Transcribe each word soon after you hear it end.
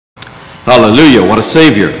Hallelujah, what a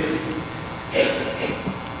Savior.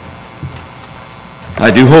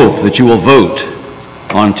 I do hope that you will vote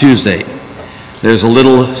on Tuesday. There's a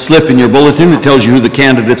little slip in your bulletin that tells you who the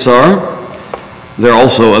candidates are. There are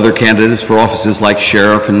also other candidates for offices like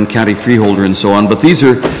sheriff and county freeholder and so on, but these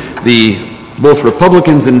are both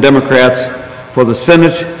Republicans and Democrats for the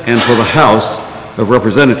Senate and for the House of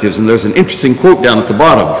Representatives. And there's an interesting quote down at the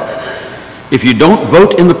bottom. If you don't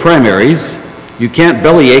vote in the primaries, you can't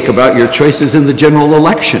bellyache about your choices in the general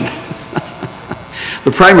election.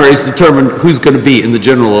 The primaries determine who's going to be in the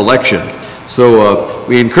general election. So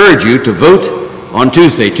we encourage you to vote on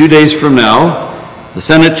Tuesday, 2 days from now. The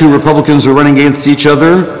Senate, 2 Republicans are running against each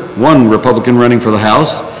other, 1 Republican running for the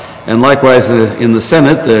House, and likewise in the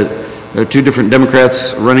Senate, there are 2 different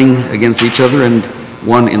Democrats running against each other and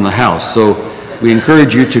 1 in the House. So we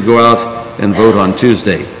encourage you to go out and vote on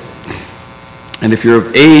Tuesday. And if you're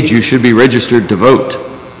of age, you should be registered to vote.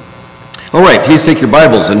 All right, please take your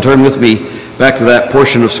Bibles and turn with me back to that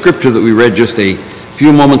portion of Scripture that we read just a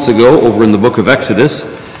few moments ago over in the book of Exodus.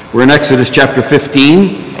 We're in Exodus chapter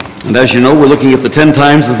 15, and as you know, we're looking at the 10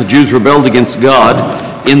 times that the Jews rebelled against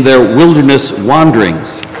God in their wilderness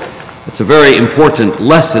wanderings. It's a very important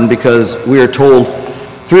lesson because we are told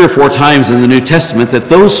 3 or 4 times in the New Testament that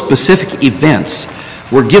those specific events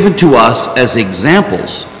were given to us as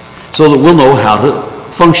examples so that we'll know how to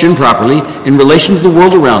function properly in relation to the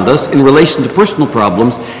world around us, in relation to personal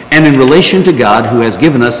problems, and in relation to God who has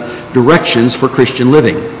given us directions for Christian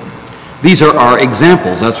living. These are our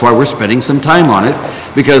examples. That's why we're spending some time on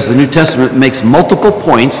it, because the New Testament makes multiple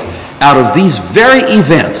points out of these very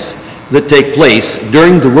events that take place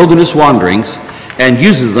during the wilderness wanderings and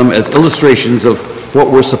uses them as illustrations of what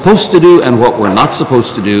we're supposed to do and what we're not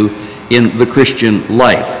supposed to do in the Christian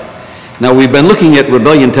life. Now, we've been looking at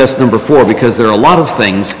rebellion test number 4 because there are a lot of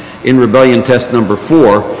things in rebellion test number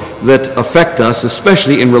 4 that affect us,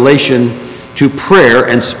 especially in relation to prayer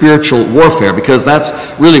and spiritual warfare, because that's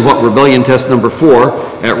really what rebellion test number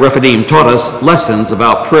 4 at Rephidim taught us, lessons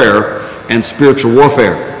about prayer and spiritual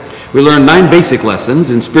warfare. We learned 9 basic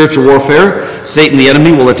lessons. In spiritual warfare, Satan the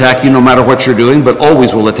enemy will attack you no matter what you're doing, but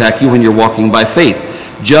always will attack you when you're walking by faith.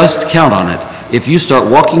 Just count on it. If you start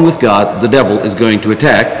walking with God, the devil is going to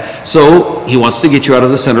attack. So he wants to get you out of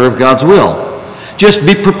the center of God's will. Just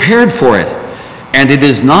be prepared for it. And it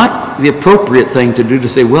is not the appropriate thing to do to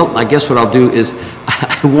say, well, I guess what I'll do is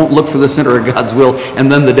I won't look for the center of God's will, and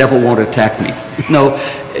then the devil won't attack me. No,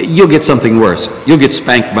 you'll get something worse. You'll get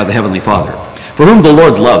spanked by the Heavenly Father. For whom the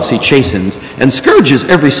Lord loves, he chastens and scourges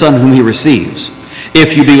every son whom he receives.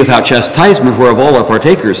 If you be without chastisement, whereof all are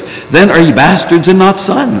partakers, then are ye bastards and not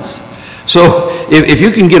sons. So if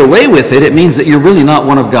you can get away with it, it means that you're really not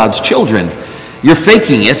one of God's children. You're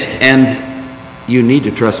faking it, and you need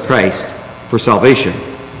to trust Christ for salvation.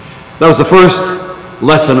 That was the first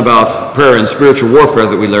lesson about prayer and spiritual warfare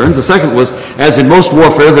that we learned. The second was, as in most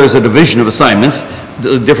warfare, there's a division of assignments,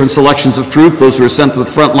 different selections of troops, those who are sent to the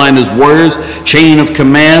front line as warriors, chain of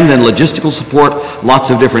command and logistical support,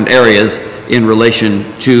 lots of different areas in relation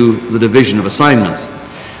to the division of assignments.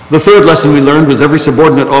 The third lesson we learned was every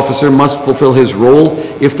subordinate officer must fulfill his role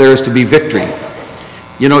if there is to be victory.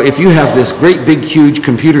 You know, if you have this great big huge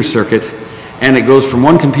computer circuit and it goes from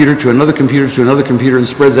one computer to another computer to another computer and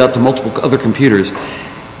spreads out to multiple other computers,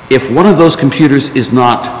 if one of those computers is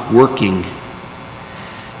not working,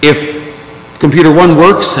 if computer 1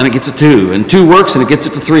 works and it gets a 2, and 2 works and it gets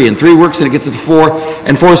it to 3, and 3 works and it gets it to 4,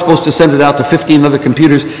 and 4 is supposed to send it out to 15 other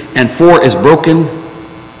computers, and 4 is broken,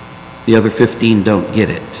 the other 15 don't get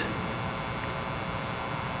it.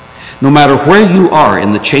 No matter where you are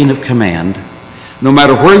in the chain of command, no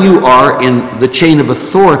matter where you are in the chain of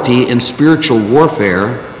authority in spiritual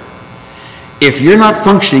warfare, if you're not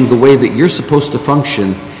functioning the way that you're supposed to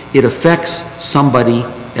function, it affects somebody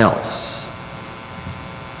else.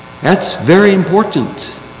 That's very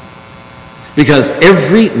important, because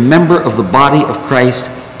every member of the body of Christ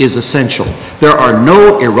is essential. There are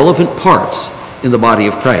no irrelevant parts in the body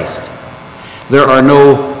of Christ. There are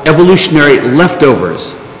no evolutionary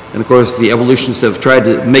leftovers. And of course, the evolutionists have tried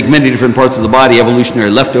to make many different parts of the body evolutionary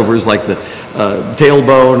leftovers, like the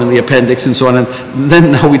tailbone and the appendix and so on. And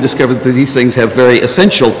then now we discovered that these things have very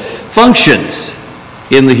essential functions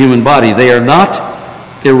in the human body. They are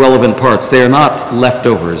not irrelevant parts. They are not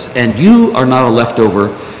leftovers. And you are not a leftover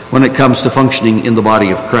when it comes to functioning in the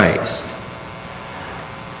body of Christ.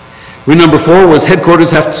 Number 4 was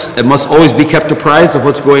headquarters must always be kept apprised of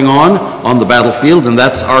what's going on the battlefield, and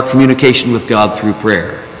that's our communication with God through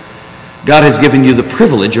prayer. God has given you the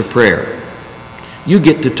privilege of prayer. You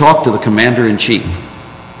get to talk to the commander-in-chief.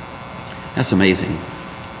 That's amazing.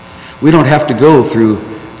 We don't have to go through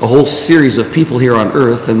a whole series of people here on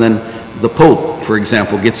earth, and then the Pope, for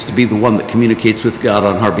example, gets to be the one that communicates with God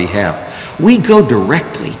on our behalf. We go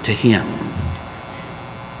directly to him.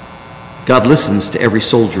 God listens to every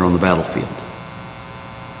soldier on the battlefield.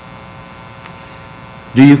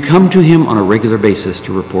 Do you come to him on a regular basis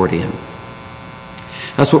to report in?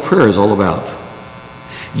 That's what prayer is all about.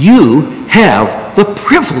 You have the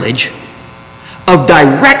privilege of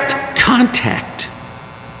direct contact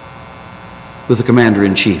with the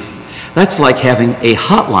commander-in-chief. That's like having a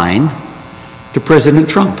hotline to President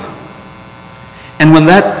Trump. And when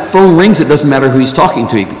that phone rings, it doesn't matter who he's talking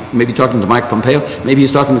to. He may be talking to Mike Pompeo, maybe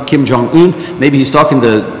he's talking to Kim Jong-un, maybe he's talking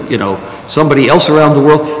to, somebody else around the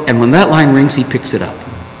world, and when that line rings, he picks it up.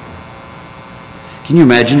 Can you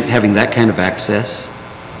imagine having that kind of access?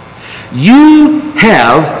 You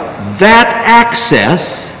have that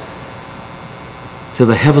access to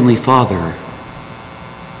the Heavenly Father.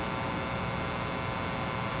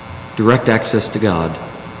 Direct access to God.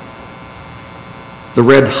 The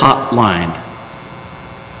red hot line.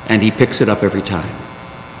 And he picks it up every time.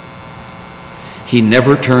 He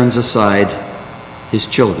never turns aside his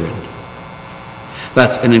children.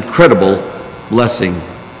 That's an incredible blessing.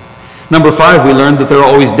 Number 5, we learned that there are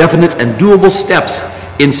always definite and doable steps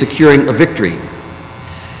in securing a victory.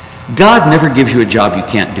 God never gives you a job you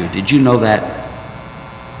can't do. Did you know that?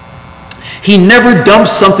 He never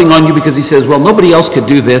dumps something on you because he says, well, nobody else could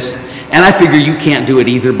do this, and I figure you can't do it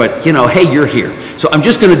either, but, hey, you're here. So I'm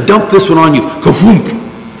just going to dump this one on you. Ka-voom!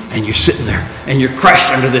 And you're sitting there, and you're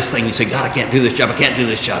crushed under this thing. You say, God, I can't do this job. I can't do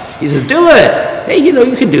this job. He says, do it. Hey,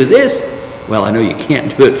 you can do this. Well, I know you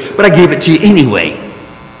can't do it, but I gave it to you anyway.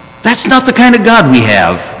 That's not the kind of God we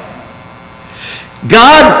have.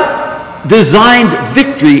 God designed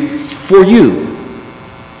victory for you.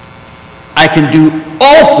 I can do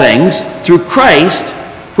all things through Christ,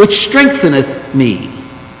 which strengtheneth me.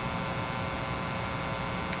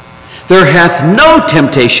 There hath no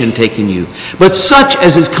temptation taken you, but such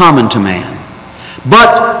as is common to man.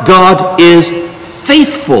 But God is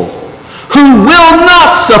faithful, who will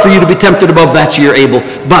not suffer you to be tempted above that ye are able,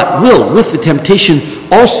 but will with the temptation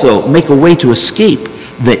also make a way to escape,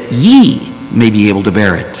 that ye may be able to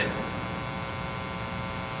bear it.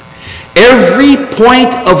 Every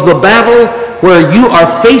point of the battle where you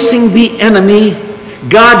are facing the enemy,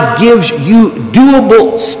 God gives you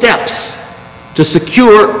doable steps to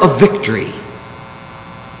secure a victory.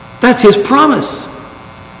 That's his promise.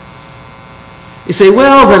 You say,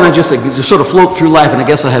 well, then I just sort of float through life and I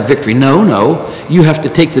guess I have victory. No. You have to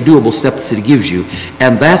take the doable steps that he gives you.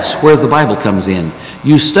 And that's where the Bible comes in.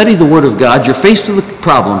 You study the Word of God. You're faced with a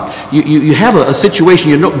problem. You have a situation.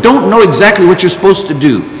 You don't know exactly what you're supposed to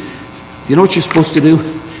do. You know what you're supposed to do?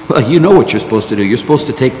 Well, you know what you're supposed to do. You're supposed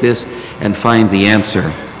to take this and find the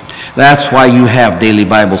answer. That's why you have daily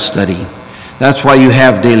Bible study. That's why you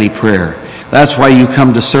have daily prayer. That's why you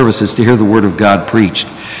come to services to hear the Word of God preached.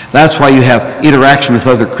 That's why you have interaction with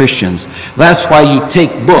other Christians. That's why you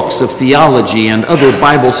take books of theology and other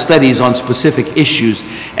Bible studies on specific issues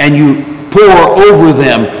and you pour over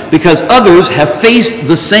them because others have faced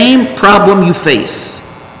the same problem you face.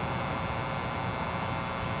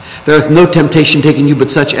 There hath no temptation taken you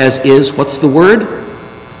but such as is, what's the word?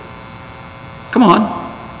 Come on.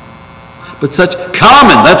 But such,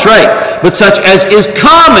 common, that's right. But such as is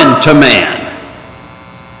common to man.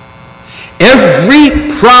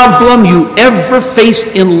 Every problem you ever face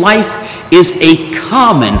in life is a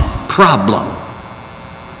common problem.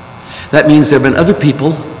 That means there have been other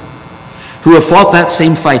people who have fought that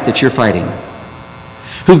same fight that you're fighting,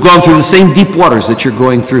 who've gone through the same deep waters that you're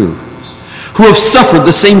going through, who have suffered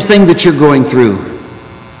the same thing that you're going through.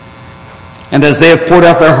 And as they have poured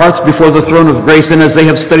out their hearts before the throne of grace, and as they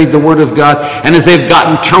have studied the Word of God, and as they have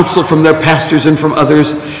gotten counsel from their pastors and from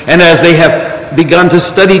others, and as they have begun to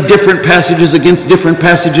study different passages against different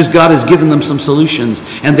passages, God has given them some solutions,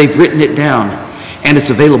 and they've written it down, and it's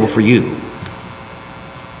available for you.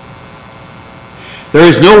 There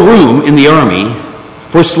is no room in the army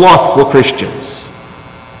for slothful Christians.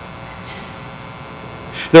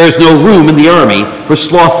 There is no room in the army for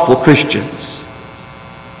slothful Christians.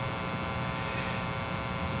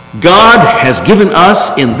 God has given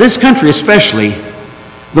us, in this country especially,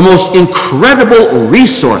 the most incredible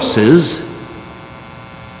resources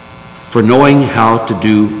for knowing how to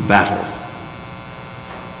do battle.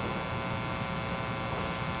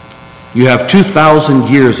 You have 2,000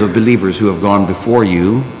 years of believers who have gone before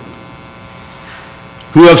you,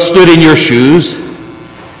 who have stood in your shoes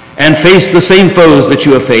and faced the same foes that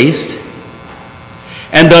you have faced,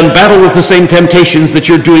 and done battle with the same temptations that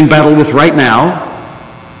you're doing battle with right now,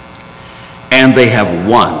 and they have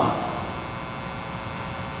won.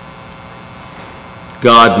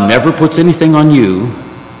 God never puts anything on you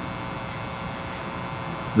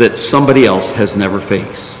that somebody else has never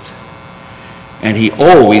faced. And he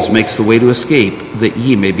always makes the way to escape that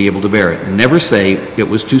ye may be able to bear it. Never say, it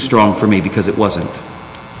was too strong for me, because it wasn't.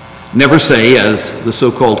 Never say, as the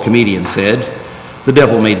so-called comedian said, the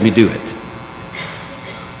devil made me do it.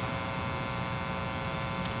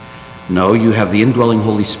 No, you have the indwelling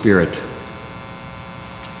Holy Spirit.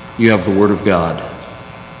 You have the Word of God.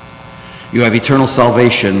 You have eternal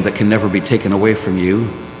salvation that can never be taken away from you.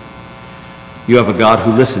 You have a God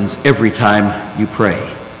who listens every time you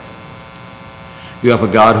pray. You have a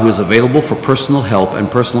God who is available for personal help and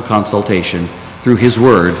personal consultation through his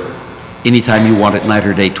Word anytime you want it, night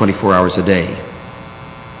or day, 24 hours a day.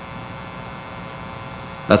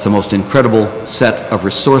 That's the most incredible set of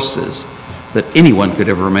resources that anyone could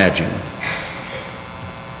ever imagine.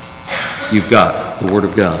 You've got the Word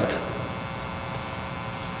of God.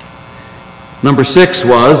 Number 6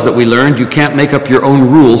 was that we learned you can't make up your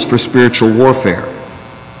own rules for spiritual warfare.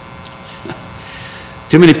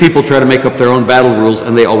 Too many people try to make up their own battle rules,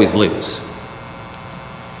 and they always lose.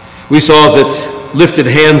 We saw that lifted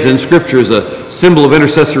hands in Scripture is a symbol of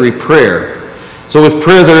intercessory prayer. So with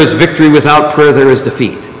prayer there is victory, without prayer there is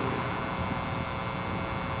defeat.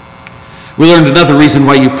 We learned another reason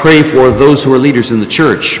why you pray for those who are leaders in the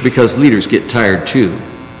church, because leaders get tired too.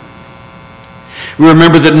 We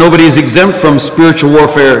remember that nobody is exempt from spiritual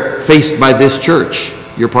warfare faced by this church.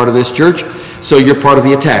 You're part of this church, so you're part of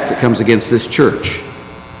the attack that comes against this church.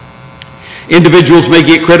 Individuals may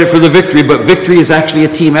get credit for the victory, but victory is actually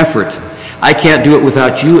a team effort. I can't do it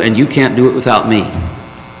without you, and you can't do it without me.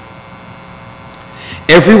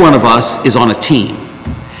 Every one of us is on a team.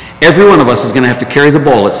 Every one of us is going to have to carry the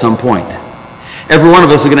ball at some point. Every one of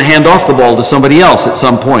us is going to hand off the ball to somebody else at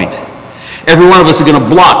some point. Every one of us is going to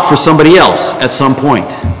block for somebody else at some point.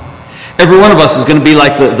 Every one of us is going to be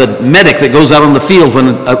like the medic that goes out on the field when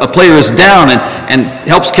a player is down and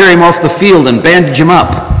helps carry him off the field and bandage him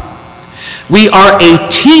up. We are a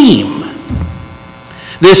team.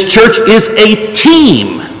 This church is a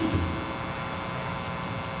team.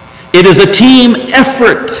 It is a team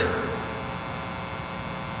effort.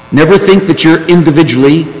 Never think that you're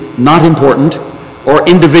individually not important, or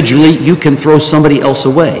individually you can throw somebody else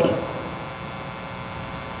away.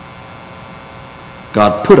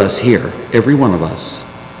 God put us here, every one of us.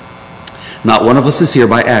 Not one of us is here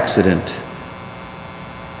by accident.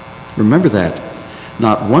 Remember that.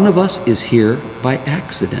 Not one of us is here by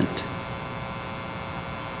accident.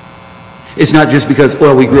 It's not just because,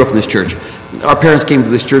 well, we grew up in this church. Our parents came to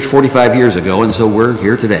this church 45 years ago, and so we're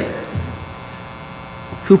here today.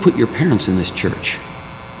 Who put your parents in this church?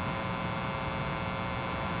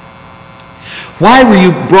 Why were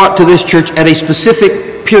you brought to this church at a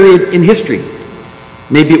specific period in history?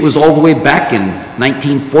 Maybe it was all the way back in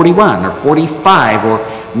 1941 or 45,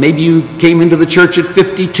 or maybe you came into the church at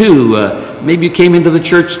 52. Maybe you came into the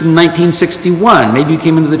church in 1961. Maybe you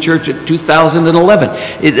came into the church at 2011.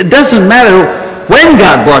 It doesn't matter when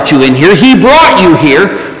God brought you in here. He brought you here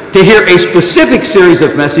to hear a specific series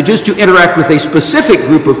of messages, to interact with a specific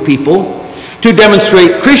group of people, to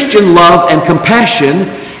demonstrate Christian love and compassion,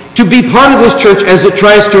 to be part of this church as it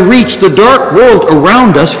tries to reach the dark world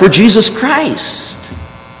around us for Jesus Christ.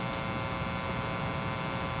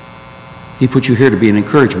 He put you here to be an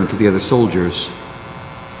encouragement to the other soldiers.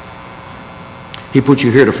 He put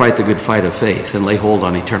you here to fight the good fight of faith and lay hold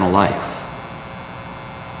on eternal life.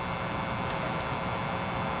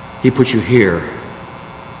 He put you here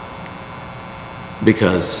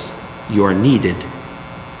because you are needed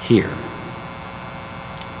here.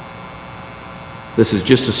 This is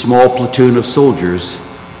just a small platoon of soldiers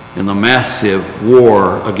in the massive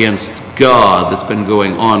war against God that's been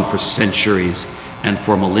going on for centuries and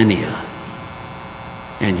for millennia.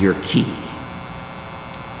 And you're key.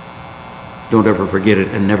 Don't ever forget it,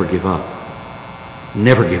 and never give up.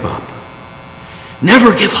 Never give up.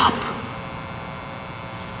 Never give up.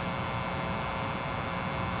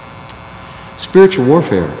 Spiritual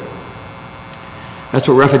warfare. That's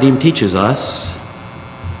what Rephidim teaches us.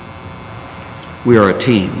 We are a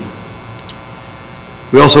team.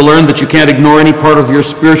 We also learned that you can't ignore any part of your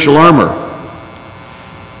spiritual armor.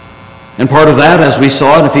 And part of that, as we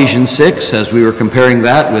saw in Ephesians 6, as we were comparing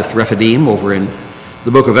that with Rephidim over in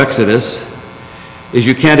the book of Exodus, is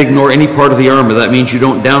you can't ignore any part of the armor. That means you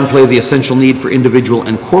don't downplay the essential need for individual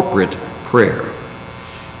and corporate prayer.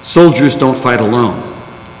 Soldiers don't fight alone.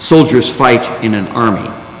 Soldiers fight in an army.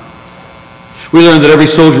 We learned that every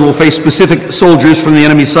soldier will face specific soldiers from the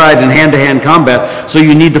enemy side in hand-to-hand combat, so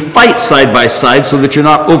you need to fight side by side so that you're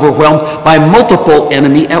not overwhelmed by multiple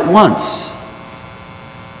enemy at once.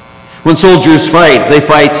 When soldiers fight, they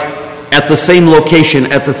fight at the same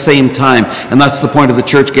location at the same time. And that's the point of the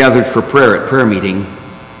church gathered for prayer at prayer meeting.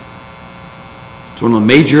 It's one of the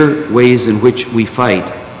major ways in which we fight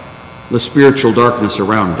the spiritual darkness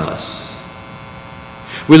around us.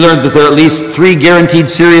 We learned that there are at least 3 guaranteed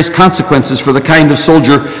serious consequences for the kind of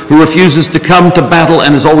soldier who refuses to come to battle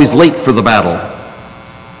and is always late for the battle.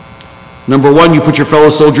 Number 1, you put your fellow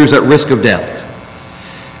soldiers at risk of death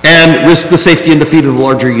and risk the safety and defeat of the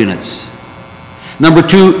larger units. Number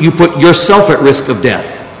 2, you put yourself at risk of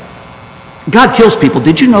death. God kills people.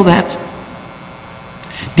 Did you know that?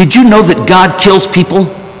 Did you know that God kills people?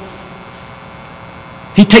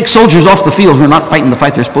 He takes soldiers off the field who are not fighting the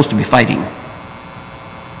fight they're supposed to be fighting.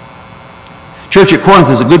 Church at Corinth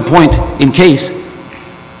is a good point in case.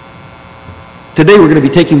 Today we're going to be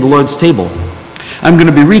taking the Lord's table. I'm going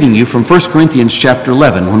to be reading you from 1 Corinthians chapter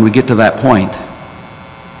 11 when we get to that point.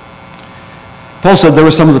 Paul said there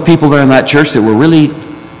were some of the people there in that church that were really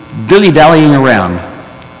dilly-dallying around,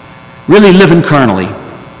 really living carnally,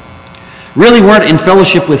 really weren't in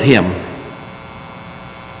fellowship with him.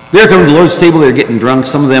 They're coming to the Lord's table, they're getting drunk.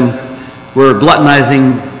 Some of them were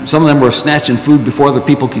gluttonizing. Some of them were snatching food before other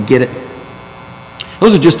people could get it.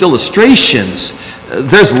 Those are just illustrations.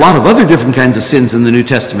 There's a lot of other different kinds of sins in the New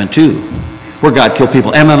Testament too, where God killed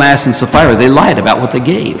people. Ananias and Sapphira, they lied about what they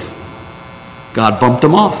gave. God bumped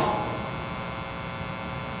them off.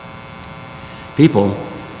 People,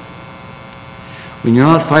 when you're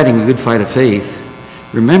not fighting a good fight of faith,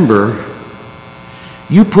 remember,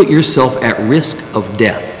 you put yourself at risk of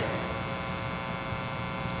death.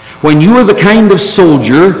 When you are the kind of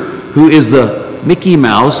soldier who is the Mickey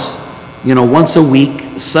Mouse, once a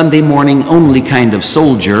week, Sunday morning only kind of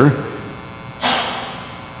soldier,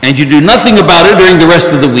 and you do nothing about it during the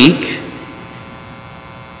rest of the week,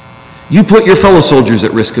 you put your fellow soldiers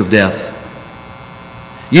at risk of death.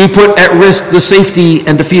 You put at risk the safety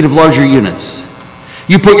and defeat of larger units.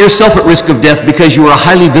 You put yourself at risk of death because you are a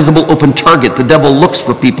highly visible open target. The devil looks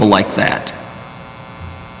for people like that.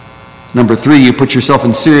 Number 3, you put yourself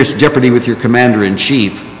in serious jeopardy with your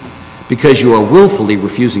commander-in-chief because you are willfully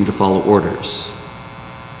refusing to follow orders.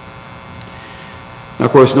 Now,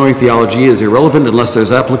 of course, knowing theology is irrelevant unless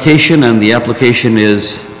there's application, and the application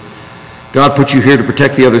is God put you here to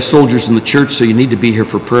protect the other soldiers in the church, so you need to be here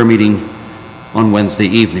for prayer meeting on Wednesday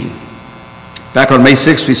evening. Back on May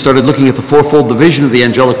 6th, we started looking at the fourfold division of the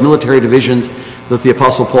angelic military divisions that the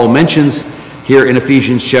Apostle Paul mentions here in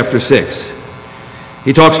Ephesians chapter 6.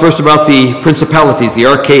 He talks first about the principalities, the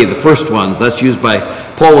arche, the first ones. That's used by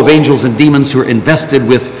Paul of angels and demons who are invested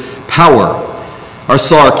with power.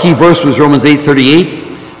 Our key verse was Romans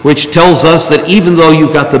 8:38, which tells us that even though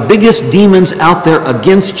you've got the biggest demons out there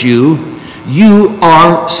against you, you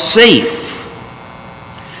are safe.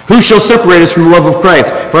 Who shall separate us from the love of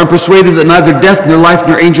Christ? For I'm persuaded that neither death, nor life,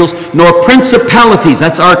 nor angels, nor principalities,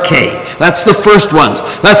 that's arche, that's the first ones,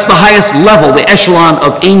 that's the highest level, the echelon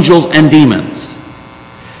of angels and demons.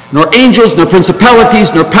 Nor angels, nor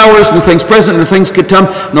principalities, nor powers, nor things present, nor things to come,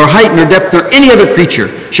 nor height, nor depth, nor any other creature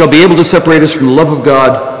shall be able to separate us from the love of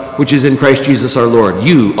God, which is in Christ Jesus our Lord.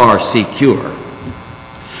 You are secure.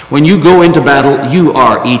 When you go into battle, you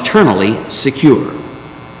are eternally secure.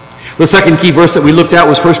 The second key verse that we looked at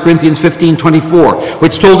was 1 Corinthians 15:24,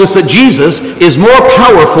 which told us that Jesus is more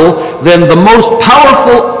powerful than the most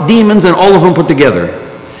powerful demons and all of them put together.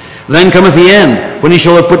 Then cometh the end, when he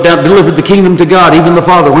shall have delivered the kingdom to God, even the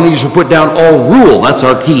Father, when he shall put down all rule, that's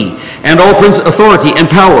our key, and all authority and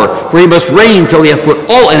power, for he must reign till he hath put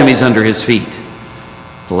all enemies under his feet.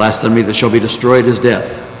 The last enemy that shall be destroyed is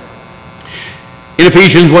death. In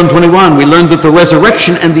Ephesians 1:21, we learned that the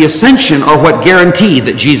resurrection and the ascension are what guarantee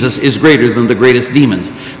that Jesus is greater than the greatest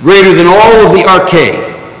demons, greater than all of the arche.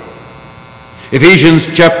 Ephesians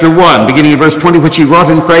chapter 1, beginning in verse 20, which he wrought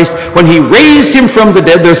in Christ when he raised him from the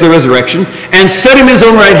dead, there's the resurrection, and set him in his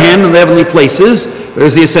own right hand in the heavenly places,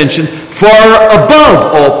 there's the ascension, far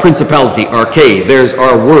above all principality, arche, there's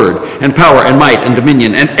our word, and power and might and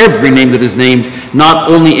dominion, and every name that is named, not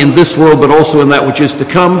only in this world, but also in that which is to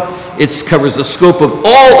come. It covers the scope of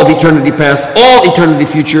all of eternity past, all eternity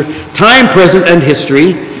future, time present, and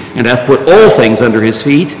history, and hath put all things under his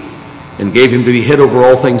feet, and gave him to be head over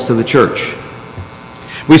all things to the church.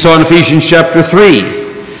 We saw in Ephesians chapter 3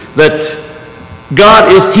 that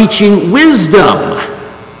God is teaching wisdom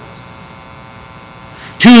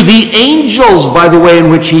to the angels by the way in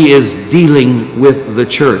which he is dealing with the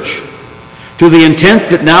church, to the intent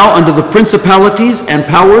that now under the principalities and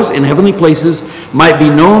powers in heavenly places might be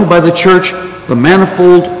known by the church the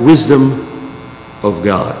manifold wisdom of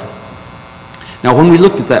God. Now when we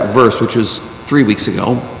looked at that verse, which was 3 weeks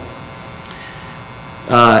ago,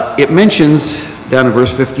 It mentions, down in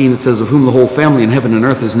verse 15, it says, of whom the whole family in heaven and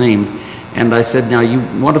earth is named. And I said, now you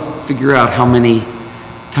want to figure out how many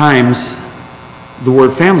times the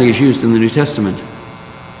word family is used in the New Testament.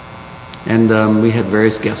 And we had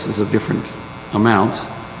various guesses of different amounts.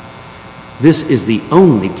 This is the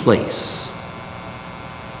only place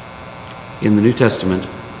in the New Testament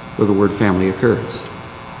where the word family occurs.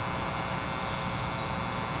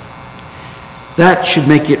 That should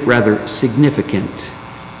make it rather significant,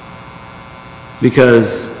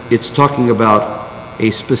 because it's talking about a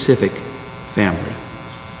specific family.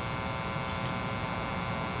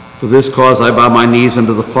 For this cause I bow my knees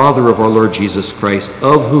unto the Father of our Lord Jesus Christ,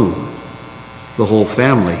 of whom the whole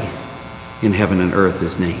family in heaven and earth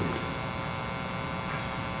is named.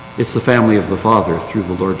 It's the family of the Father through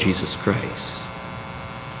the Lord Jesus Christ.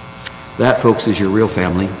 That, folks, is your real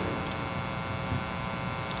family.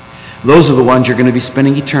 Those are the ones you're going to be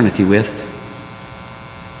spending eternity with.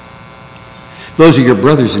 Those are your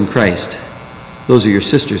brothers in Christ. Those are your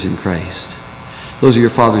sisters in Christ. Those are your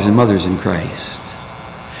fathers and mothers in Christ.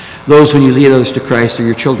 Those, when you lead others to Christ, are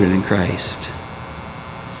your children in Christ.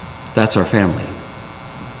 That's our family.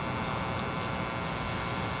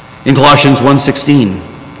 In Colossians 1:16,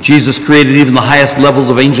 Jesus created even the highest levels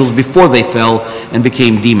of angels before they fell and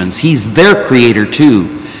became demons. He's their creator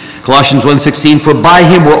too. Colossians 1:16, for by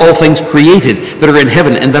him were all things created that are in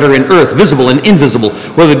heaven and that are in earth, visible and invisible,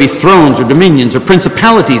 whether it be thrones or dominions or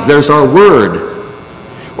principalities, there's our word,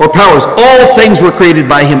 or powers. All things were created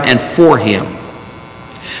by him and for him.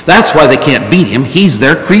 That's why they can't beat him. He's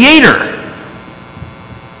their creator.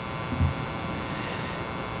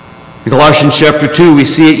 In Colossians chapter 2, we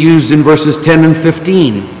see it used in verses 10 and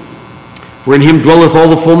 15. For in him dwelleth all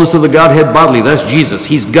the fullness of the Godhead bodily. That's Jesus.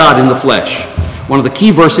 He's God in the flesh. One of the key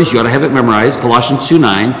verses, you ought to have it memorized, Colossians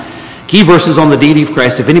 2:9. Key verses on the deity of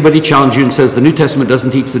Christ. If anybody challenges you and says the New Testament doesn't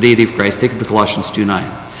teach the deity of Christ, take it to Colossians 2:9.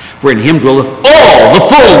 For in him dwelleth all the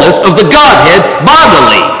fullness of the Godhead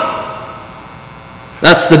bodily.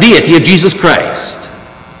 That's the deity of Jesus Christ.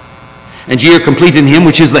 And ye are complete in him,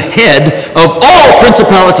 which is the head of all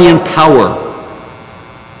principality and power.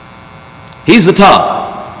 He's the top.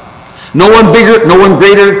 No one bigger, no one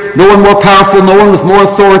greater, no one more powerful, no one with more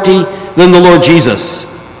authority than the Lord Jesus.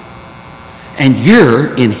 And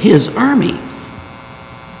you're in his army.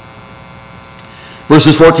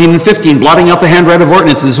 Verses 14 and 15, blotting out the handwriting of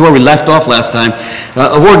ordinances. This is where we left off last time.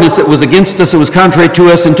 Of ordinance that was against us, it was contrary to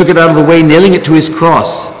us, and took it out of the way, nailing it to his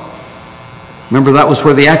cross. Remember, that was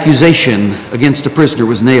where the accusation against a prisoner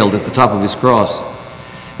was nailed at the top of his cross.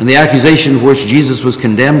 And the accusation for which Jesus was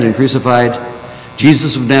condemned and crucified,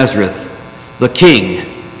 Jesus of Nazareth, the King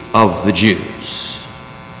of the Jews.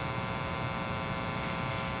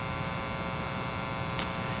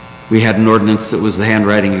 We had an ordinance that was the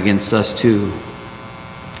handwriting against us too.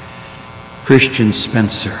 Christian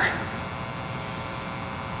Spencer.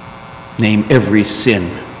 Name every sin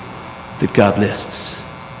that God lists.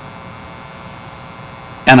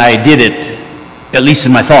 And I did it, at least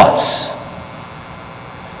in my thoughts.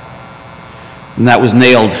 And that was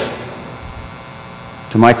nailed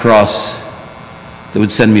to my cross that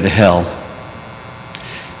would send me to hell.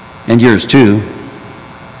 And yours too.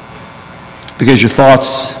 Because your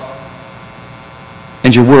thoughts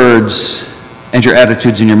and your words and your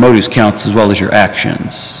attitudes and your motives counts as well as your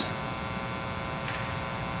actions.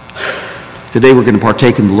 Today we're going to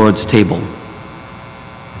partake in the Lord's table.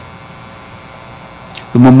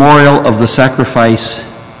 The memorial of the sacrifice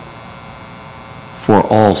for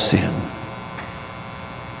all sin.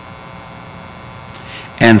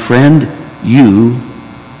 And friend, you,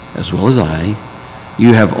 as well as I,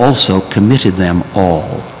 you have also committed them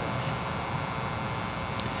all.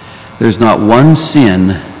 There's not one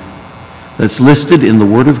sin that's listed in the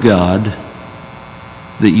Word of God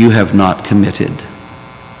that you have not committed.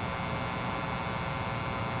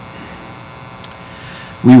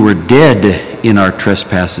 We were dead in our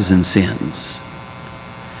trespasses and sins.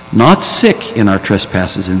 Not sick in our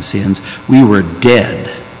trespasses and sins. We were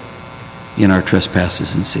dead in our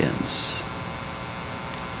trespasses and sins.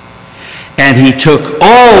 And he took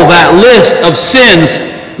all that list of sins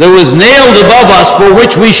that was nailed above us, for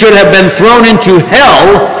which we should have been thrown into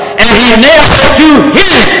hell, and he nailed it to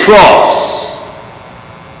his cross.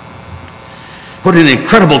 What an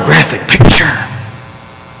incredible graphic picture.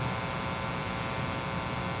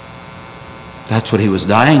 That's what he was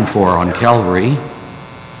dying for on Calvary.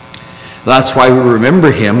 That's why we remember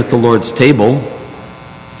him at the Lord's table.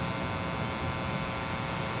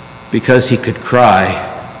 Because he could cry,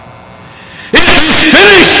 "It is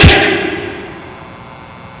finished!"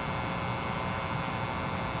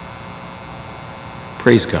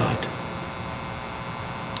 Praise God.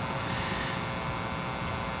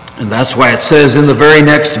 And that's why it says in the very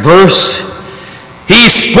next verse, he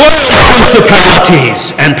spoiled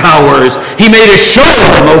principalities and powers. He made a show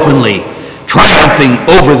of them openly, triumphing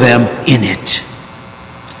over them in it.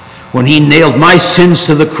 When he nailed my sins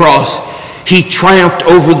to the cross, he triumphed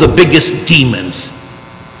over the biggest demons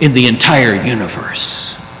in the entire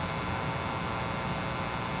universe.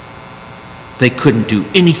 They couldn't do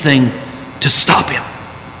anything to stop him.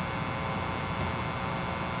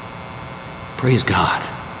 Praise God.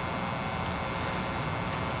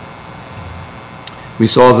 We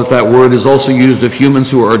saw that that word is also used of humans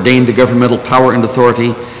who are ordained to governmental power and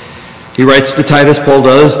authority. He writes to Titus, Paul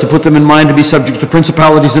does, to put them in mind to be subject to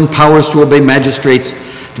principalities and powers, to obey magistrates,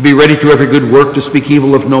 to be ready to every good work, to speak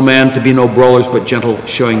evil of no man, to be no brawlers, but gentle,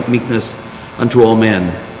 showing meekness unto all men.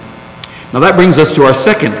 Now that brings us to our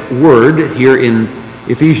second word here in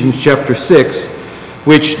Ephesians chapter 6,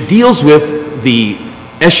 which deals with the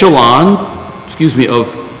echelon,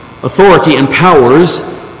 of authority and powers,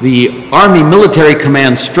 the army military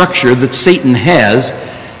command structure that Satan has,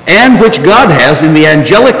 and which God has in the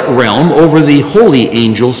angelic realm over the holy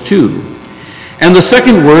angels too. And the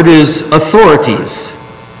second word is authorities.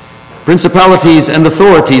 Principalities and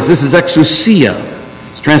authorities. This is exousia.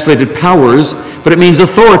 It's translated powers, but it means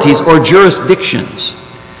authorities or jurisdictions.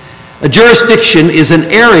 A jurisdiction is an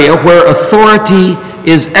area where authority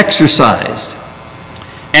is exercised.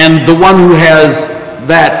 And the one who has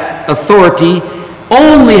that authority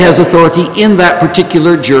only has authority in that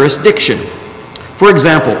particular jurisdiction. For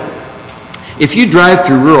example, if you drive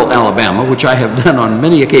through rural Alabama, which I have done on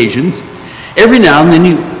many occasions, every now and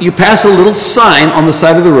then you pass a little sign on the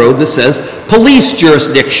side of the road that says, police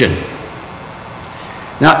jurisdiction.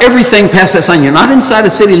 Now everything past that sign, you're not inside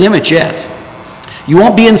of city limits yet. You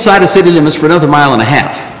won't be inside of city limits for another mile and a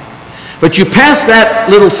half. But you pass that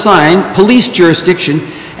little sign, police jurisdiction,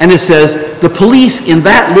 and it says, the police in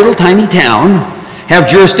that little tiny town have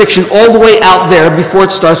jurisdiction all the way out there before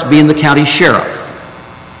it starts being the county sheriff.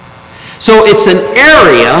 So it's an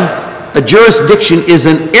area, a jurisdiction is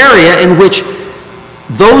an area in which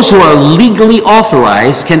those who are legally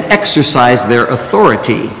authorized can exercise their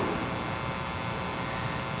authority.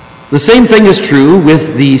 The same thing is true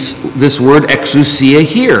with this word exousia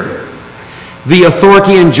here. The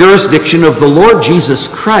authority and jurisdiction of the Lord Jesus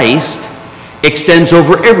Christ extends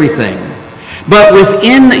over everything. But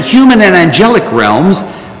within human and angelic realms,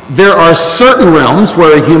 there are certain realms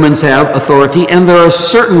where humans have authority, and there are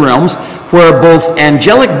certain realms where both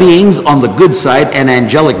angelic beings on the good side and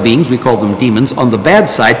angelic beings, we call them demons, on the bad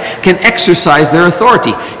side, can exercise their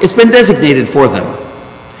authority. It's been designated for them.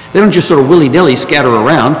 They don't just sort of willy-nilly scatter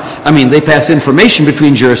around. I mean, they pass information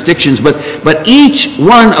between jurisdictions, but each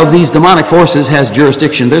one of these demonic forces has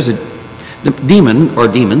jurisdiction. There's a demon, or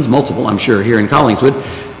demons, multiple, I'm sure, here in Collingswood,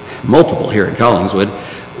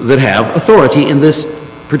 that have authority in this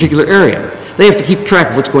particular area. They have to keep track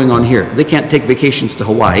of what's going on here. They can't take vacations to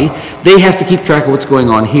Hawaii. They have to keep track of what's going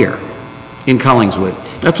on here in Collingswood.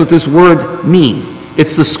 That's what this word means.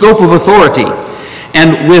 It's the scope of authority.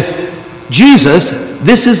 And with Jesus,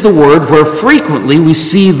 this is the word where frequently we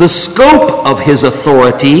see the scope of his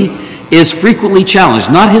authority is frequently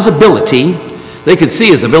challenged, not his ability. They could see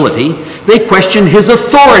his ability. They questioned his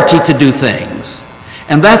authority to do things.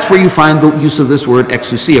 And that's where you find the use of this word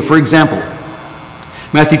exousia. For example,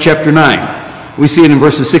 Matthew chapter 9. We see it in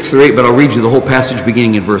verses 6 through 8, but I'll read you the whole passage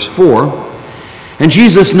beginning in verse 4. And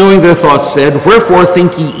Jesus, knowing their thoughts, said, Wherefore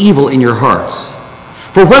think ye evil in your hearts?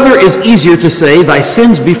 For whether is easier to say, Thy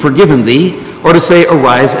sins be forgiven thee, or to say,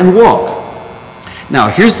 Arise and walk? Now,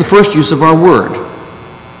 here's the first use of our word.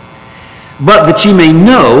 But that ye may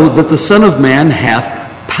know that the Son of Man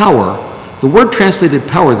hath power. The word translated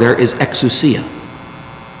power there is exousia.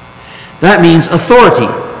 That means authority.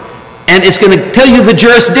 And it's going to tell you the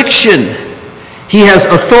jurisdiction. He has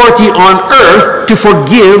authority on earth to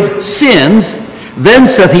forgive sins. Then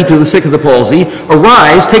saith he to the sick of the palsy,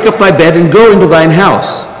 Arise, take up thy bed, and go into thine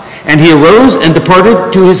house. And he arose and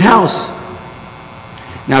departed to his house.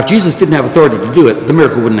 Now, if Jesus didn't have authority to do it, the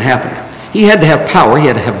miracle wouldn't have happened. He had to have power. He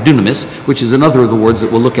had to have dunamis, which is another of the words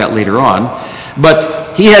that we'll look at later on.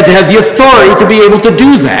 But he had to have the authority to be able to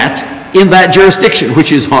do that in that jurisdiction,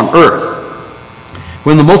 which is on earth.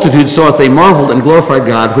 When the multitude saw it, they marveled and glorified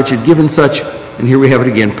God, which had given such, and here we have it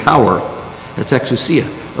again, power. That's exousia,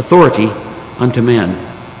 authority unto men.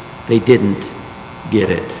 They didn't get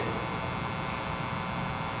it.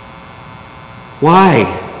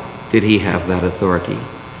 Why did he have that authority?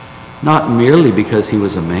 Not merely because he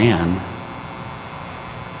was a man,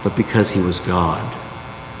 but because he was God.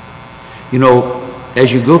 You know,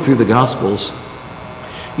 as you go through the Gospels,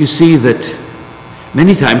 you see that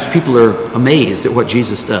Many times people are amazed at what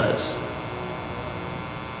Jesus does.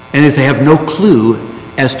 And if they have no clue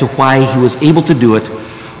as to why he was able to do it,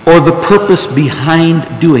 or the purpose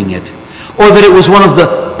behind doing it, or that it was one of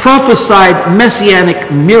the prophesied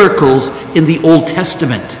messianic miracles in the Old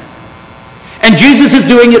Testament. And Jesus is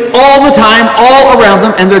doing it all the time, all around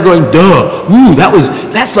them, and they're going, duh, ooh,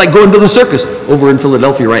 that's like going to the circus. Over in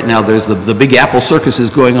Philadelphia right now, there's the Big Apple circus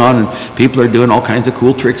is going on, and people are doing all kinds of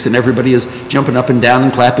cool tricks, and everybody is jumping up and down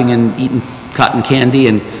and clapping and eating cotton candy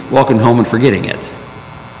and walking home and forgetting it.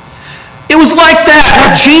 It was like that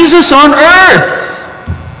with Jesus on earth.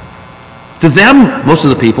 To them, most of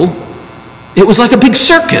the people, it was like a big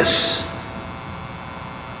circus.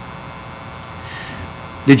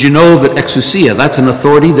 Did you know that exousia, that's an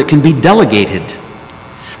authority that can be delegated?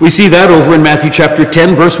 We see that over in Matthew chapter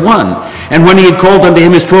 10, verse 1. And when he had called unto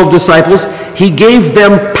him his 12 disciples, he gave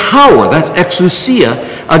them power, that's exousia,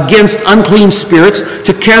 against unclean spirits,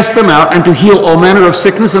 to cast them out and to heal all manner of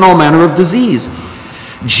sickness and all manner of disease.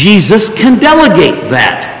 Jesus can delegate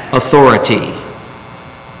that authority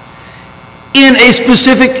in a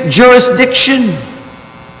specific jurisdiction.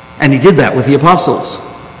 And he did that with the apostles.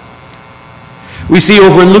 We see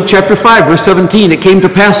over in Luke chapter 5, verse 17, it came to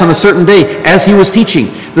pass on a certain day, as he was teaching,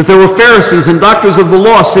 that there were Pharisees and doctors of the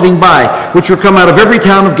law sitting by, which were come out of every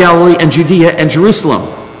town of Galilee and Judea and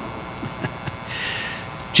Jerusalem.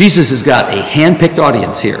 Jesus has got a hand-picked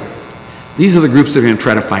audience here. These are the groups that are going to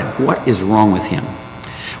try to find what is wrong with him.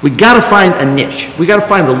 We've got to find a niche. We've got to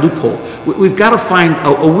find a loophole. We've got to find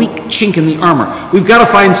a weak chink in the armor. We've got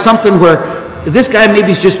to find something where this guy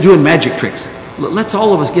maybe is just doing magic tricks. Let's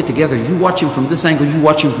all of us get together. You watch him from this angle, you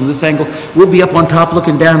watch him from this angle. We'll be up on top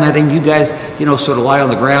looking down at him. You guys, sort of lie on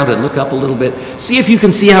the ground and look up a little bit. See if you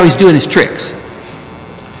can see how he's doing his tricks.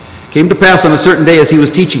 Came to pass on a certain day as he was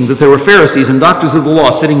teaching that there were Pharisees and doctors of the law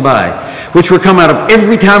sitting by, which were come out of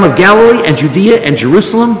every town of Galilee and Judea and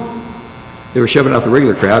Jerusalem. They were shoving out the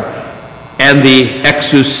regular crowd. And the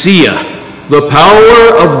exousia, the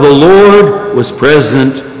power of the Lord, was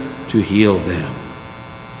present to heal them.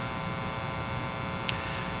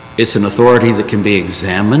 It's an authority that can be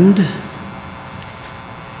examined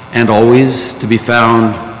and always to be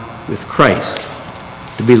found with Christ,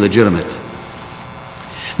 to be legitimate.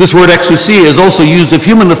 This word exousia is also used of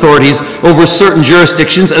human authorities over certain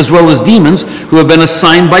jurisdictions, as well as demons who have been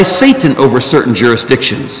assigned by Satan over certain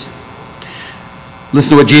jurisdictions.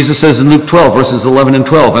 Listen to what Jesus says in Luke 12, verses 11 and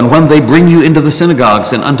 12. And when they bring you into the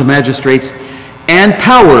synagogues and unto magistrates and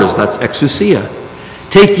powers, that's exousia,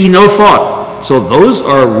 take ye no thought. So those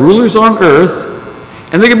are rulers on earth,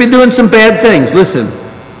 and they're going to be doing some bad things. Listen.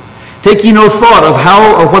 Take ye no thought of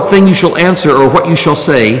how or what thing you shall answer or what you shall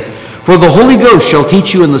say, for the Holy Ghost shall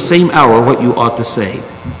teach you in the same hour what you ought to say.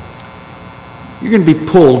 You're going to be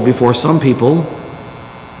pulled before some people.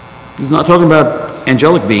 He's not talking about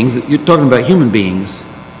angelic beings. You're talking about human beings,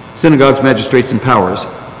 synagogues, magistrates, and powers.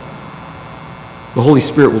 The Holy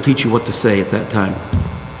Spirit will teach you what to say at that time.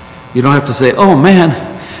 You don't have to say, oh man,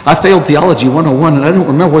 I failed Theology 101 and I don't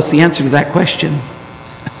remember what's the answer to that question.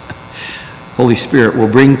 Holy Spirit will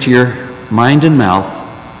bring to your mind and mouth,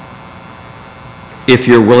 if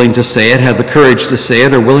you're willing to say it, have the courage to say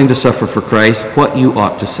it, or willing to suffer for Christ, what you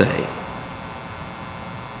ought to say.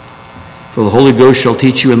 For the Holy Ghost shall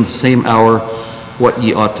teach you in the same hour what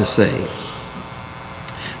ye ought to say.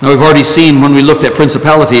 Now we've already seen when we looked at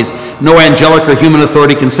principalities, no angelic or human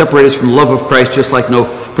authority can separate us from the love of Christ, just like no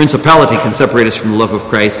principality can separate us from the love of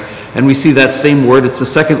Christ. And we see that same word. It's the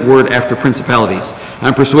second word after principalities.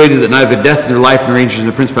 I'm persuaded that neither death, nor life, nor angels,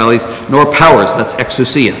 nor principalities, nor powers, that's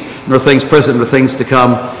exousia, nor things present, nor things to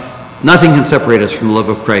come, nothing can separate us from the love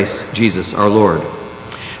of Christ Jesus our Lord.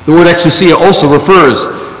 The word exousia also refers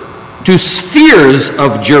to spheres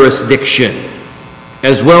of jurisdiction,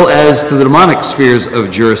 as well as to the demonic spheres of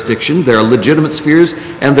jurisdiction. There are legitimate spheres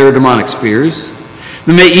and there are demonic spheres.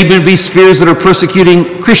 There may even be spheres that are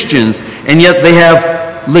persecuting Christians, and yet they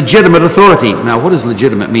have legitimate authority. Now, what does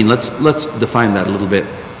legitimate mean? Let's define that a little bit.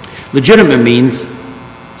 Legitimate means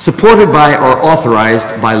supported by or authorized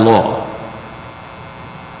by law.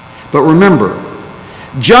 But remember,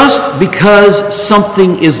 just because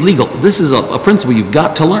something is legal, this is a principle you've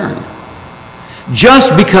got to learn.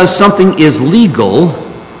 Just because something is legal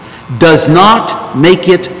does not make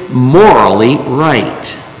it morally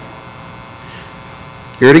right.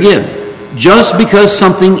 Hear it again. Just because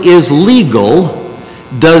something is legal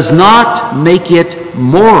does not make it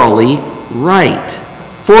morally right.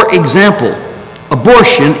 For example,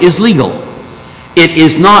 abortion is legal. It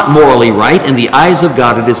is not morally right. In the eyes of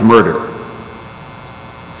God, it is murder.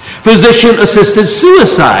 Physician-assisted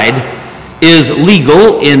suicide is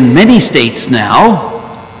legal in many states now,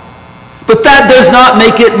 but that does not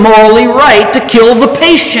make it morally right to kill the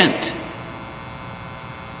patient.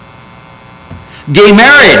 Gay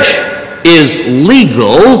marriage is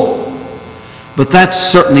legal, but that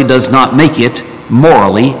certainly does not make it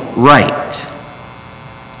morally right.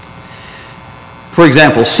 For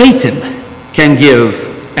example, Satan can give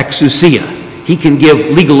exousia. He can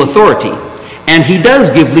give legal authority. And he does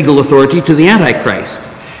give legal authority to the Antichrist.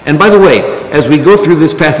 And by the way, as we go through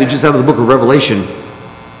this passage, it's out of the book of Revelation,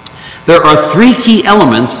 there are three key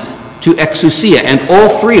elements to exousia, and all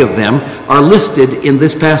three of them are listed in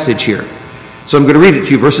this passage here. So I'm going to read it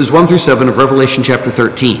to you, verses 1 through 7 of Revelation chapter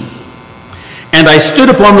 13. And I stood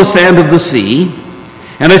upon the sand of the sea,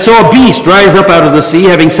 and I saw a beast rise up out of the sea,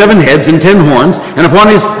 having 7 heads and 10 horns, and upon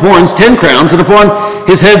his horns 10 crowns, and upon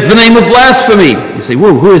his heads the name of blasphemy. You say,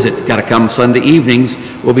 whoa, who is it? Got to come Sunday evenings.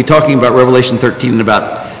 We'll be talking about Revelation 13 in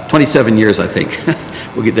about 27 years, I think.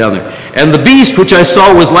 We'll get down there. And the beast which I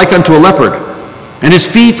saw was like unto a leopard, and his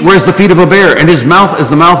feet were as the feet of a bear, and his mouth as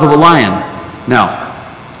the mouth of a lion. Now,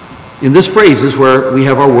 in this phrase is where we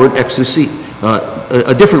have our word exousia.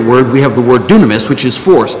 A different word, we have the word dunamis, which is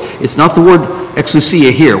force. It's not the word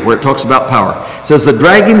exousia here, where it talks about power. It says the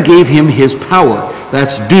dragon gave him his power.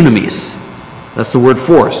 That's dunamis. That's the word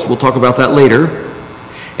force. We'll talk about that later.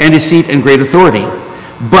 And his seat and great authority.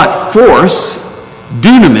 But force,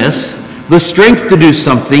 dunamis, the strength to do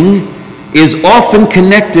something, is often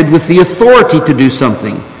connected with the authority to do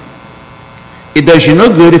something. It does you no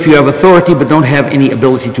good if you have authority but don't have any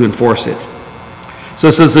ability to enforce it. So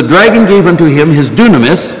it says, the dragon gave unto him his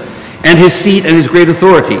dunamis, and his seat and his great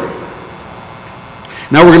authority.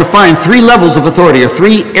 Now we're going to find 3 levels of authority, or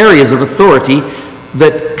 3 areas of authority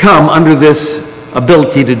that come under this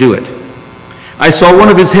ability to do it. I saw one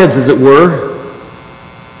of his heads, as it were,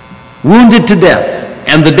 wounded to death,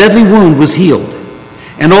 and the deadly wound was healed.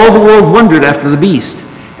 And all the world wondered after the beast,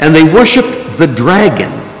 and they worshipped the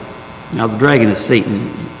dragon. Now the dragon is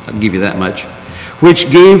Satan, I'll give you that much, which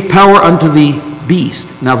gave power unto the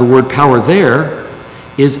beast. Now the word power there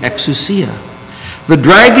is exousia. The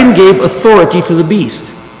dragon gave authority to the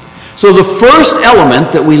beast. So the first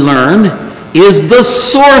element that we learn is the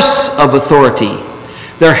source of authority.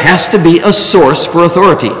 There has to be a source for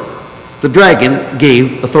authority. The dragon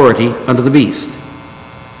gave authority unto the beast.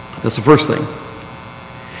 That's the first thing.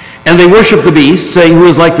 And they worshiped the beast, saying, who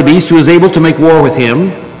is like the beast, who is able to make war with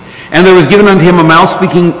him? And there was given unto him a mouth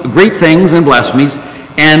speaking great things and blasphemies,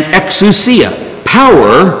 and exousia.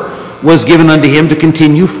 Power was given unto him to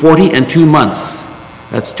continue 42 months.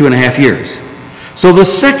 That's 2.5 years. So the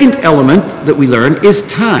second element that we learn is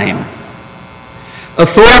time.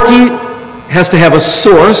 Authority has to have a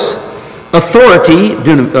source. Authority,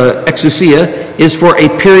 exousia, is for a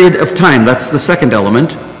period of time. That's the second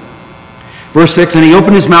element. Verse 6, and he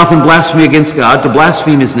opened his mouth in blasphemy against God, to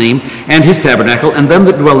blaspheme his name and his tabernacle, and them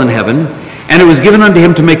that dwell in heaven. And it was given unto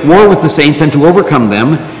him to make war with the saints and to overcome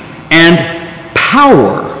them. And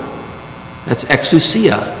power, that's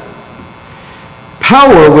exousia.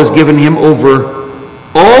 Power was given him over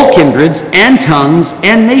all kindreds and tongues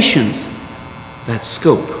and nations. That's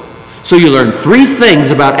scope. So you learn 3 things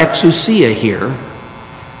about exousia here.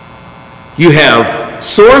 You have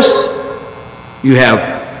source, you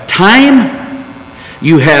have time,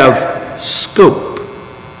 you have scope.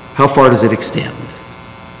 How far does it extend?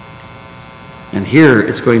 And here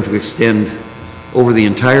it's going to extend over the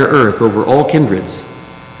entire earth, over all kindreds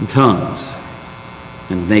and tongues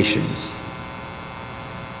and nations.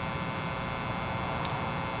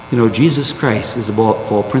 You know, Jesus Christ is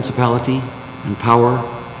above all principality and power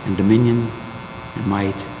and dominion and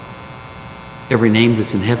might, every name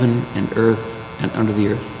that's in heaven and earth and under the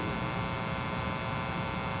earth.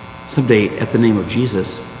 Someday, at the name of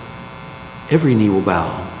Jesus, every knee will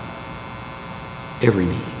bow. Every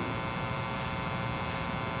knee.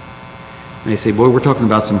 And they say, boy, we're talking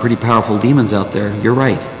about some pretty powerful demons out there. You're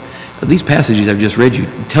right. These passages I've just read you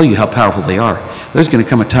tell you how powerful they are. There's going to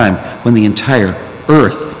come a time when the entire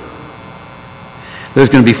earth, there's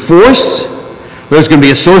going to be force, there's going to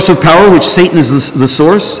be a source of power, which Satan is the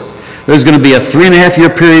source. There's going to be a 3.5-year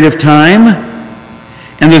period of time.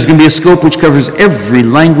 And there's going to be a scope which covers every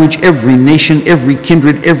language, every nation, every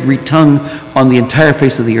kindred, every tongue on the entire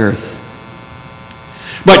face of the earth.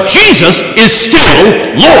 But Jesus is still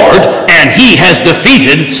Lord, and he has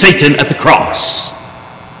defeated Satan at the cross.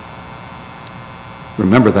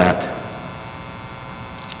 Remember that.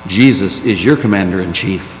 Jesus is your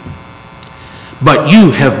commander-in-chief. But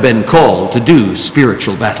you have been called to do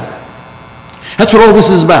spiritual battle. That's what all this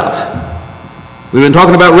is about. We've been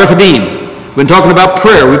talking about Rephidim. We've been talking about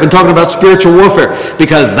prayer. We've been talking about spiritual warfare,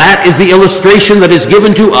 because that is the illustration that is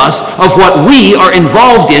given to us of what we are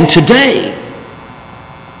involved in today.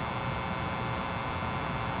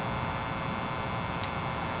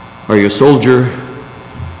 Are you a soldier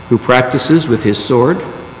who practices with his sword?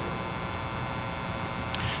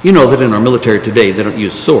 You know that in our military today, they don't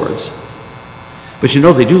use swords. But you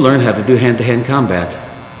know they do learn how to do hand-to-hand combat.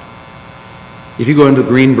 If you go into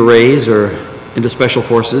Green Berets or into Special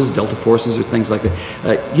Forces, Delta Forces, or things like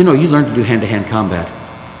that, you learn to do hand-to-hand combat.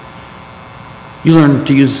 You learn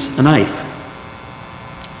to use a knife.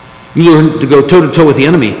 You learn to go toe-to-toe with the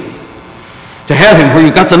enemy. To have him where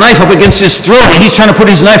you've got the knife up against his throat and he's trying to put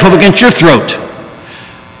his knife up against your throat.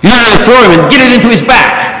 You learn to throw him and get it into his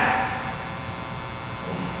back.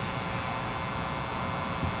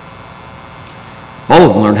 All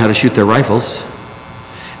of them learn how to shoot their rifles.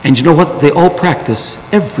 And you know what? They all practice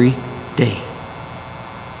every day.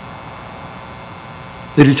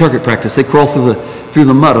 They do target practice. They crawl through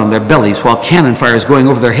the mud on their bellies while cannon fire is going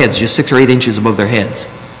over their heads, just 6 or 8 inches above their heads.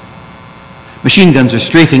 Machine guns are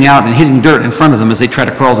strafing out and hitting dirt in front of them as they try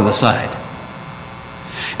to crawl to the side.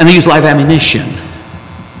 And they use live ammunition.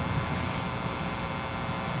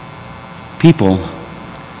 People,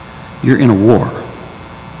 you're in a war.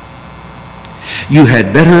 You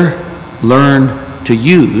had better learn to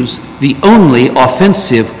use the only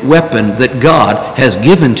offensive weapon that God has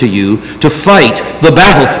given to you to fight the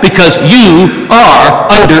battle, because you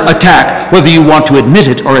are under attack, whether you want to admit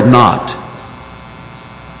it or not.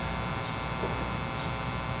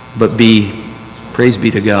 But praise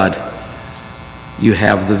be to God, you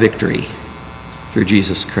have the victory through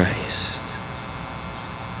Jesus Christ.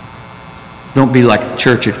 Don't be like the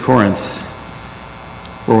church at Corinth,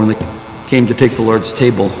 where when they came to take the Lord's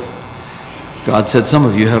table, God said, some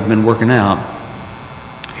of you have been working out.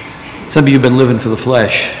 Some of you have been living for the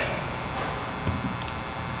flesh.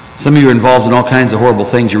 Some of you are involved in all kinds of horrible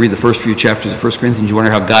things. You read the first few chapters of 1 Corinthians, you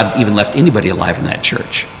wonder how God even left anybody alive in that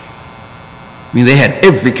church. I mean, they had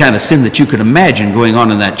every kind of sin that you could imagine going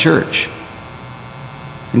on in that church.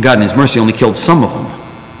 And God in his mercy only killed some of them.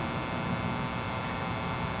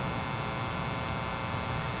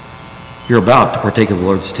 You're about to partake of the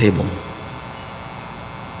Lord's table.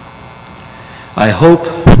 I hope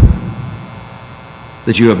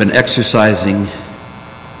that you have been exercising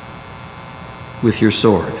with your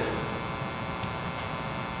sword.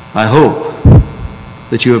 I hope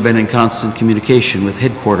that you have been in constant communication with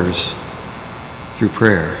headquarters through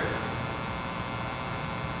prayer.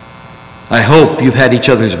 I hope you've had each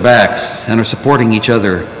other's backs and are supporting each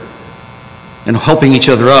other and helping each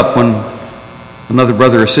other up when another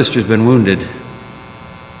brother or sister has been wounded.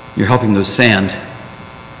 You're helping them stand.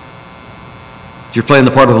 You're playing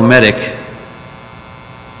the part of a medic,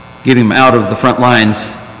 getting them out of the front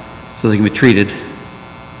lines so they can be treated.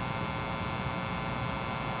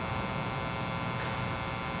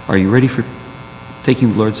 Are you ready for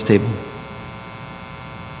taking the Lord's table?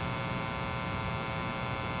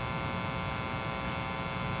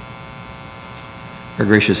 Our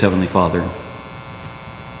gracious Heavenly Father,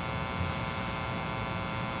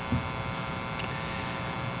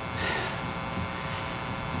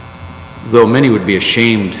 though many would be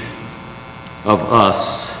ashamed of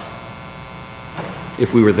us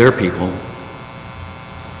if we were their people,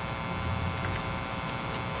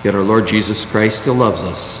 yet our Lord Jesus Christ still loves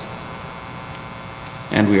us,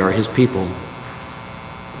 and we are his people.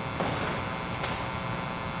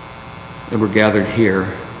 And we're gathered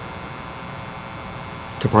here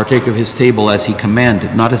to partake of his table as he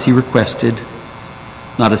commanded, not as he requested,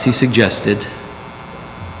 not as he suggested,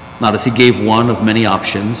 not as he gave one of many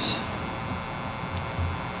options,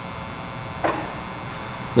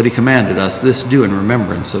 but he commanded us, this do in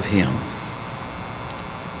remembrance of him.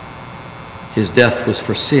 His death was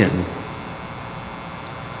for sin.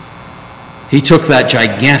 He took that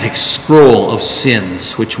gigantic scroll of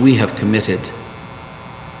sins which we have committed.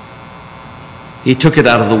 He took it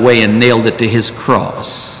out of the way and nailed it to his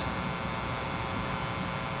cross.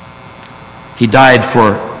 He died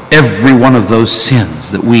for every one of those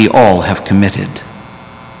sins that we all have committed.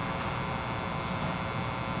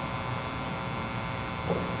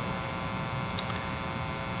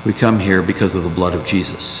 We come here because of the blood of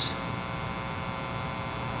Jesus.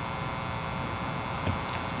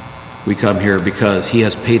 We come here because he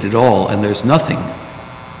has paid it all, and there's nothing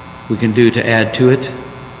we can do to add to it,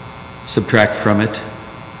 subtract from it,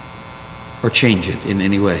 or change it in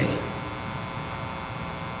any way.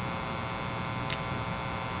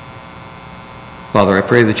 Father, I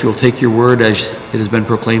pray that you will take your word as it has been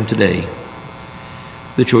proclaimed today,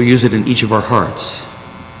 that you will use it in each of our hearts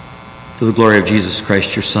to the glory of Jesus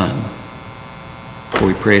Christ, your Son. For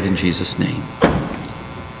we pray it in Jesus' name.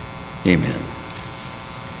 Amen.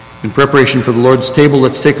 In preparation for the Lord's table,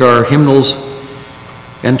 let's take our hymnals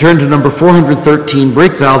and turn to number 413,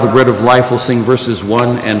 Break Thou the Bread of Life. We'll sing verses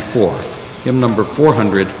 1 and 4. Hymn number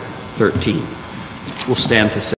 413. We'll stand to sing.